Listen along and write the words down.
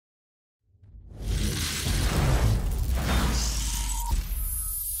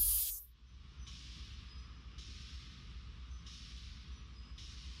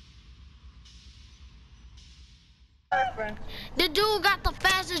The dude got the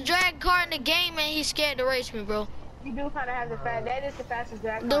fastest drag car in the game, and he's scared to race me, bro. You do kind of have the fast. That is the fastest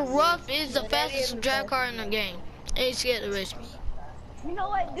drag car. The rough is the fastest drag car in the game, and he's scared to race me. You know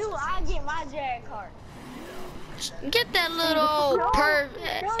what, dude? I get my drag car. Get that little perv.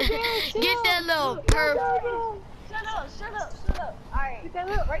 Get that little perv. Shut up. Alright. Get that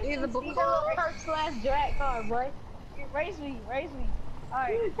little perv / drag car, boy. Race me.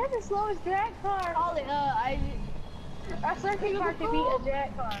 Alright. That's the slowest drag car. Call it, A circuit car could be a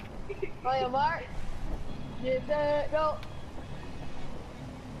drag car. Oh, yeah, Mark. Get that. Go.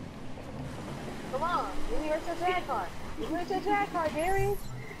 Come on. We need to drag car. We need to drag car, Darius.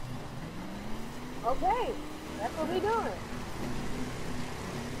 Okay. That's what we doing.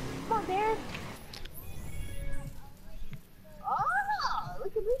 Come on, Darius. Oh,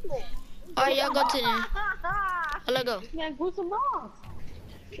 look at this man. Alright, y'all go to the. Let go. Yeah, go some balls.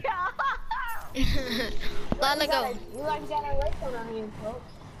 Let go. We like got our race on our hands,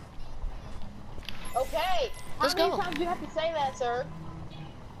 folks. Okay. Let's How many go. times do you have to say that, sir?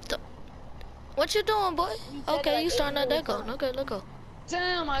 What you doing, boy? Okay, you starting at that go. Okay, let's go.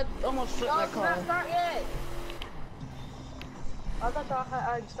 Damn, I almost flipped my car. Not start yet. I thought y'all had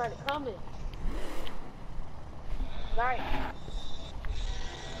already started coming. Alright.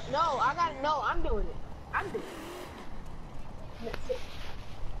 No, I'm doing it.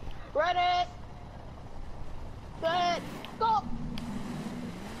 Ready? Set, go!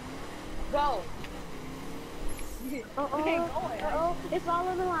 Go! Uh-oh. It's all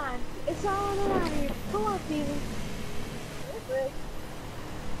on the line. It's all on the line here. Come on, Steven.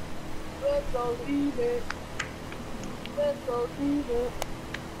 Let's go, Steven. Let's go, Steven.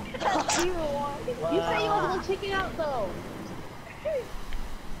 Steven won. You say you want to chicken out, though.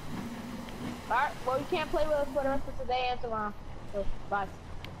 Alright, well, you can't play with us for the rest of today and tomorrow. So, bye.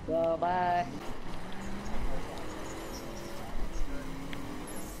 Well, bye.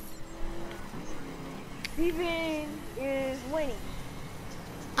 Steven is winning.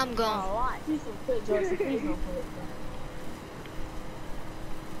 I'm gone. A lot. He's some good, Joseph. He's no good.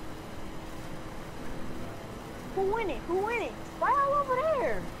 Who winning? Why all over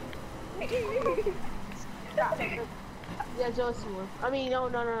there? Yeah, Joseph won. I mean, no,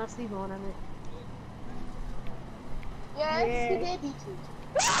 Steve won, I meant. Yes, he did beat you.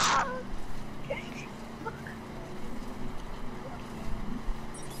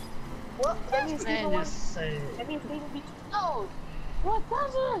 Well, that means Steve won. That means Steve beat you. No! What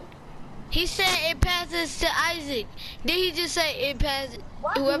doesn't? He said it passes to Isaac. Did he just say it passes?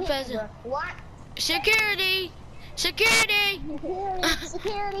 Whoever passes. What? Security! Security!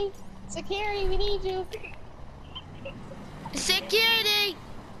 Security, we need you. Security!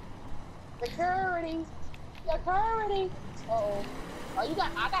 Security. Uh-oh. Oh, I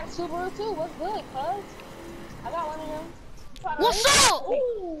got a Subaru too. What's good, cuz? I got one of them. What's up?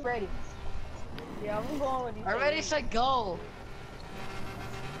 Ooh, ready. Yeah, I'm going with you. I already said go.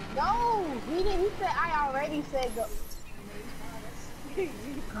 No, he didn't. He said I already said go.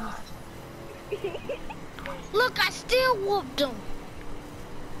 Look, I still whooped him.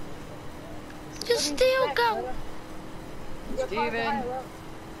 You still got. Steven.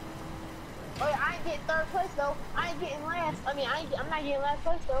 Oh, yeah, I ain't getting third place though. I ain't getting last. I mean, I'm not getting last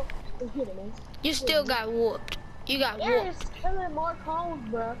place though. Let's get it, man. You still got whooped. You got There's whooped. killing more cones,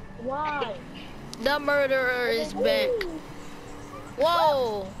 bro. Why? The murderer is back.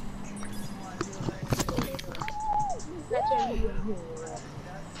 Whoa.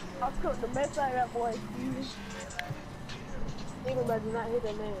 I'll cook the mess out of that boy, Steven. Steven, but do not hit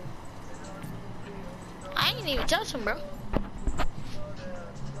that man. I ain't even touch him, bro.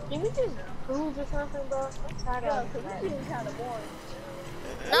 Can we just cruise or something, bro? I'm tired of Cause this is kind of boring.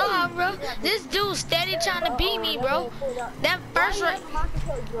 No, bro. This dude steady trying to beat me, bro. That first Why round. you have a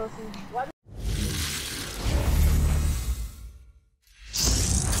marketplace, Wilson? Why do